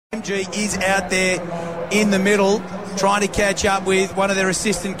MG is out there in the middle trying to catch up with one of their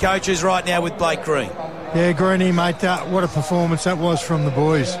assistant coaches right now with Blake Green. Yeah, Greenie, mate, what a performance that was from the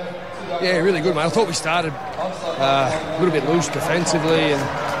boys. Yeah, really good, mate. I thought we started a little bit loose defensively, and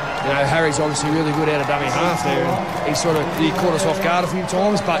Harry's obviously really good out of dummy half there, and he caught us off guard a few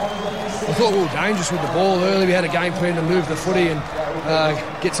times, but I thought we were dangerous with the ball early. We had a game plan to move the footy and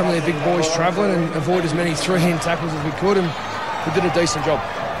get some of their big boys travelling and avoid as many three-hand tackles as we could, and we did a decent job.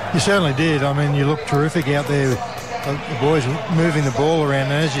 You certainly did. I mean, you looked terrific out there with the boys moving the ball around,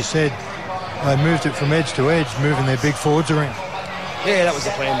 and as you said, they moved it from edge to edge, moving their big forwards around. Yeah, that was the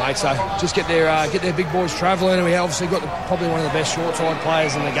plan, mate. So just get their big boys travelling, and we obviously got probably one of the best short-side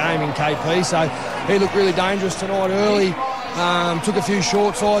players in the game in KP. So he looked really dangerous tonight early. Took a few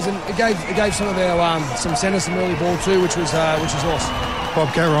short sides, and it gave some of our some centres some early ball too, which was nice.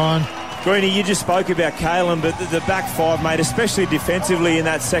 Bobcat Ryan. Greenie, you just spoke about Kalen, but the back five, mate, especially defensively in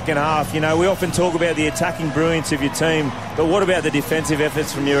that second half. You know, we often talk about the attacking brilliance of your team, but what about the defensive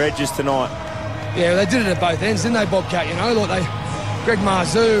efforts from your edges tonight? Yeah, they did it at both ends, didn't they, Bobcat? Greg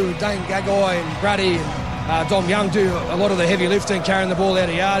Marzou, Dane Gagai and Brady and Dom Young do a lot of the heavy lifting, carrying the ball out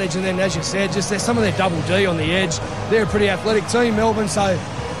of yardage, and then, as you said, just there's some of their double D on the edge. They're a pretty athletic team, Melbourne, so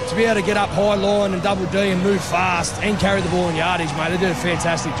to be able to get up high line and double D and move fast and carry the ball in yardage, mate, they did a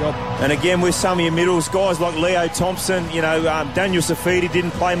fantastic job. And again, with some of your middles, guys like Leo Thompson, Daniel Safidi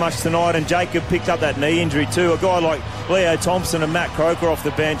didn't play much tonight, and Jacob picked up that knee injury too. A guy like Leo Thompson and Matt Croker off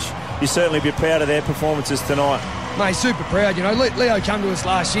the bench, you certainly be proud of their performances tonight. Mate, super proud. Leo came to us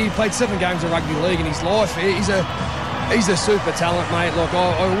last year. He played 7 games of rugby league in his life. He's a super talent, mate. Look,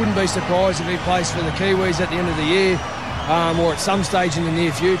 I wouldn't be surprised if he plays for the Kiwis at the end of the year, or at some stage in the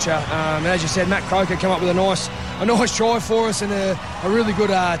near future. And as you said, Matt Croker came up with a nice try for us, and a really good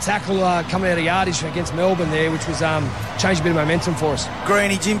tackle coming out of yardage against Melbourne there, which was changed a bit of momentum for us.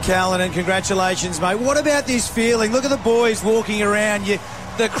 Greenie, Jim Callanan, congratulations, mate. What about this feeling? Look at the boys walking around.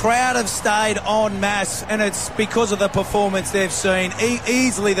 The crowd have stayed en masse, and it's because of the performance they've seen.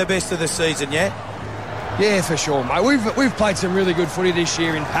 Easily the best of the season, yeah? Yeah, for sure, mate. We've played some really good footy this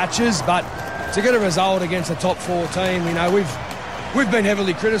year in patches, but to get a result against a top 4 team, we've been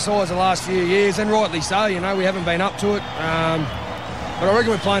heavily criticised the last few years, and rightly so. We haven't been up to it. But I reckon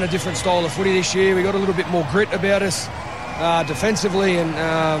we're playing a different style of footy this year. We got a little bit more grit about us defensively, and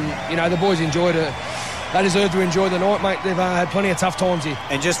the boys enjoyed it. They deserve to enjoy the night, mate. They've had plenty of tough times here.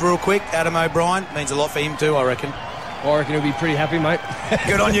 And just real quick, Adam O'Brien means a lot for him too, I reckon. I reckon he'll be pretty happy, mate.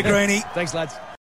 Good on you, Greenie. Thanks, lads.